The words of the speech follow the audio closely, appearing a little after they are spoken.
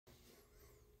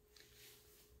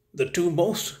The two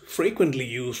most frequently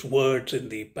used words in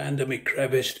the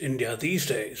pandemic-ravaged India these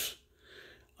days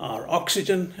are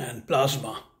oxygen and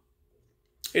plasma.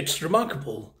 It's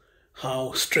remarkable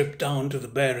how, stripped down to the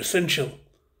bare essential,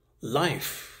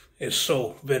 life is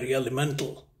so very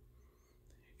elemental.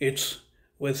 It's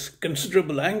with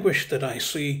considerable anguish that I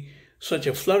see such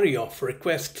a flurry of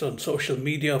requests on social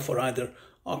media for either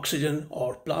oxygen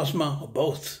or plasma or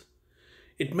both.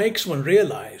 It makes one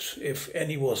realize, if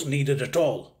any was needed at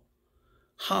all,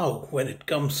 how, when it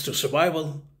comes to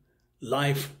survival,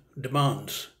 life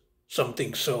demands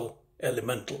something so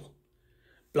elemental.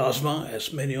 Plasma,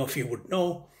 as many of you would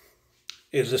know,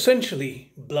 is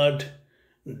essentially blood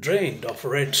drained of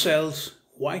red cells,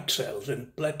 white cells,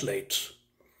 and platelets.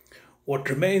 What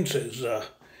remains is a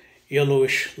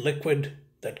yellowish liquid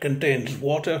that contains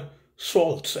water,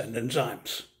 salts, and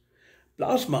enzymes.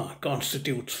 Plasma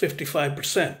constitutes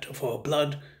 55% of our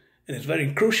blood and is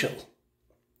very crucial,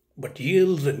 but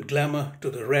yields in glamour to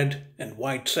the red and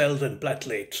white cells and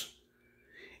platelets.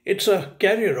 It's a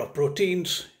carrier of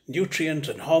proteins, nutrients,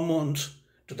 and hormones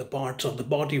to the parts of the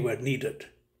body where needed.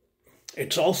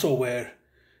 It's also where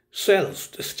cells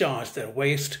discharge their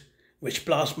waste, which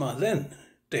plasma then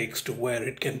takes to where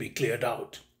it can be cleared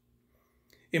out.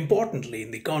 Importantly,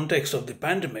 in the context of the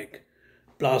pandemic,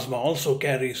 plasma also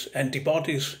carries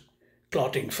antibodies,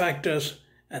 clotting factors,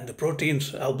 and the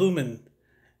proteins albumin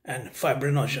and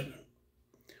fibrinogen.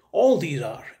 All these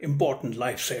are important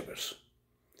lifesavers.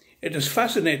 It is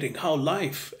fascinating how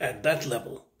life at that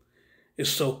level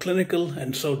is so clinical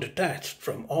and so detached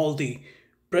from all the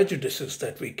prejudices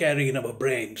that we carry in our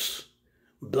brains.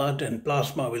 Blood and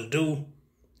plasma will do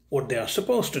what they are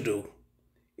supposed to do,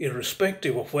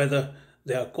 irrespective of whether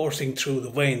they are coursing through the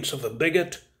veins of a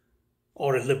bigot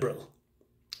or a liberal.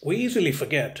 We easily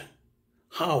forget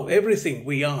how everything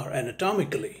we are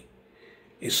anatomically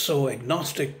is so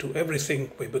agnostic to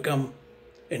everything we become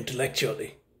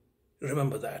intellectually.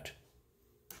 Remember that.